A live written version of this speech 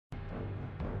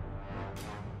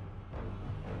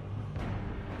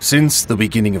Since the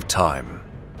beginning of time,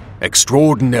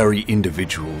 extraordinary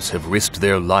individuals have risked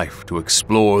their life to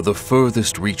explore the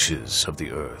furthest reaches of the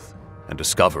Earth and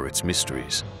discover its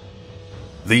mysteries.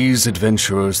 These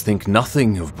adventurers think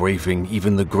nothing of braving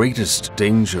even the greatest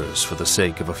dangers for the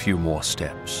sake of a few more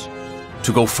steps,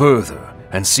 to go further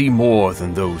and see more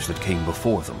than those that came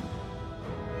before them.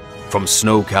 From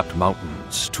snow-capped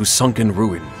mountains to sunken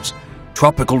ruins,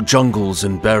 tropical jungles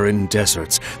and barren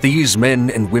deserts, these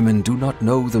men and women do not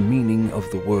know the meaning of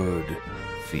the word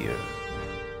fear.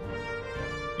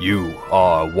 You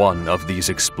are one of these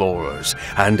explorers,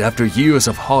 and after years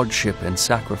of hardship and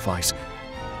sacrifice,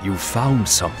 you found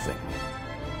something.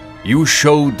 You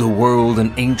showed the world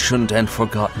an ancient and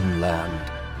forgotten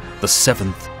land, the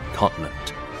seventh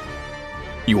continent.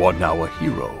 You are now a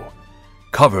hero,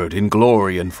 covered in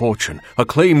glory and fortune,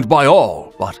 acclaimed by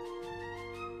all, but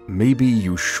maybe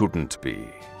you shouldn't be.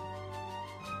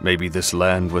 Maybe this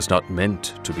land was not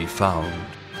meant to be found.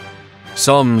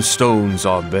 Some stones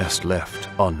are best left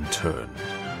unturned.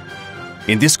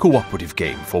 In this cooperative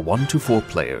game for 1 to 4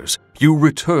 players, you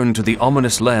return to the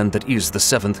ominous land that is the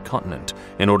seventh continent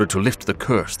in order to lift the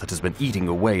curse that has been eating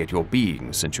away at your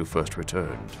being since you first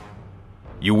returned.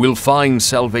 You will find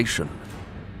salvation,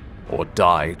 or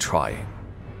die trying.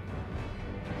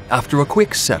 After a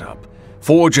quick setup,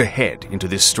 forge ahead into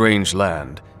this strange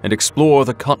land and explore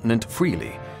the continent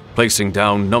freely, placing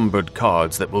down numbered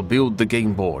cards that will build the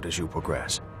game board as you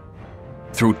progress.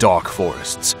 Through dark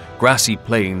forests, grassy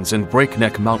plains, and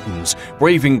breakneck mountains,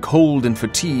 braving cold and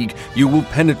fatigue, you will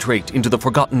penetrate into the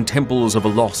forgotten temples of a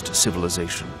lost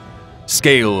civilization.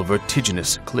 Scale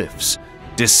vertiginous cliffs,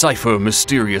 decipher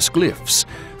mysterious glyphs,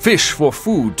 fish for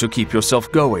food to keep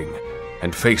yourself going,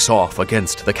 and face off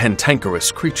against the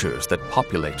cantankerous creatures that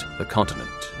populate the continent.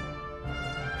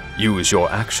 Use your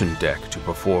action deck to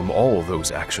perform all those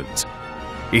actions.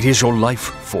 It is your life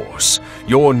force,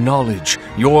 your knowledge,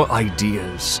 your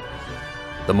ideas.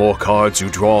 The more cards you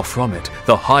draw from it,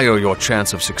 the higher your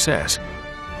chance of success,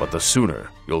 but the sooner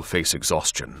you'll face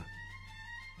exhaustion.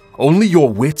 Only your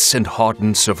wits and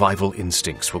hardened survival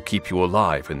instincts will keep you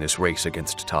alive in this race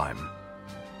against time.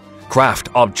 Craft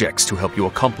objects to help you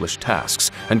accomplish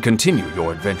tasks and continue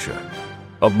your adventure.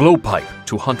 A blowpipe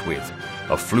to hunt with,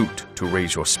 a flute to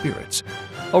raise your spirits,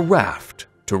 a raft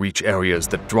to reach areas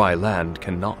that dry land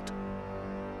cannot.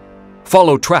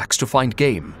 Follow tracks to find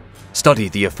game. Study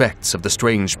the effects of the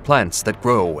strange plants that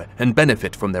grow and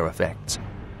benefit from their effects.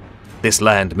 This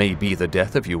land may be the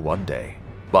death of you one day,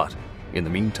 but in the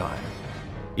meantime,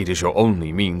 it is your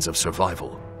only means of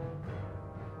survival.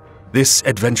 This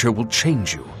adventure will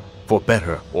change you, for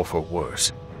better or for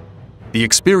worse. The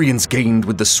experience gained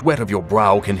with the sweat of your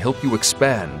brow can help you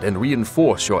expand and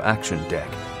reinforce your action deck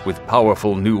with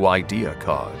powerful new idea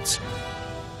cards.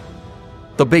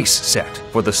 The base set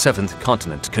for the seventh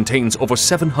continent contains over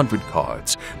 700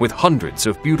 cards with hundreds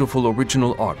of beautiful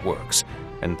original artworks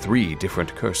and 3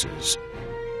 different curses.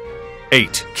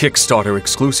 8 Kickstarter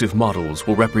exclusive models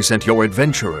will represent your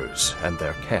adventurers and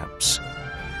their camps.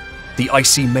 The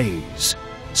Icy Maze,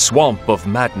 Swamp of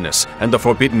Madness, and the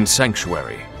Forbidden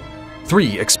Sanctuary.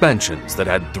 3 expansions that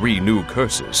add 3 new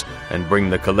curses and bring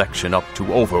the collection up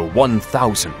to over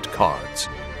 1,000 cards.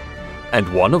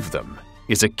 And one of them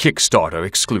is a Kickstarter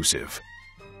exclusive.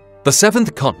 The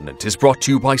Seventh Continent is brought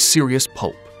to you by Serious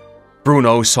Pulp.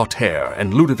 Bruno Sauter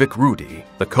and Ludovic Roudy,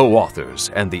 the co-authors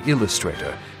and the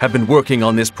illustrator, have been working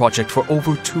on this project for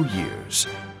over 2 years.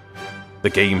 The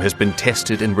game has been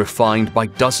tested and refined by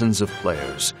dozens of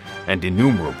players and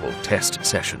innumerable test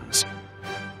sessions.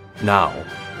 Now,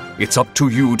 it's up to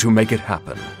you to make it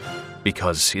happen,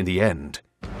 because in the end,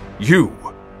 you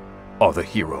are the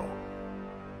hero.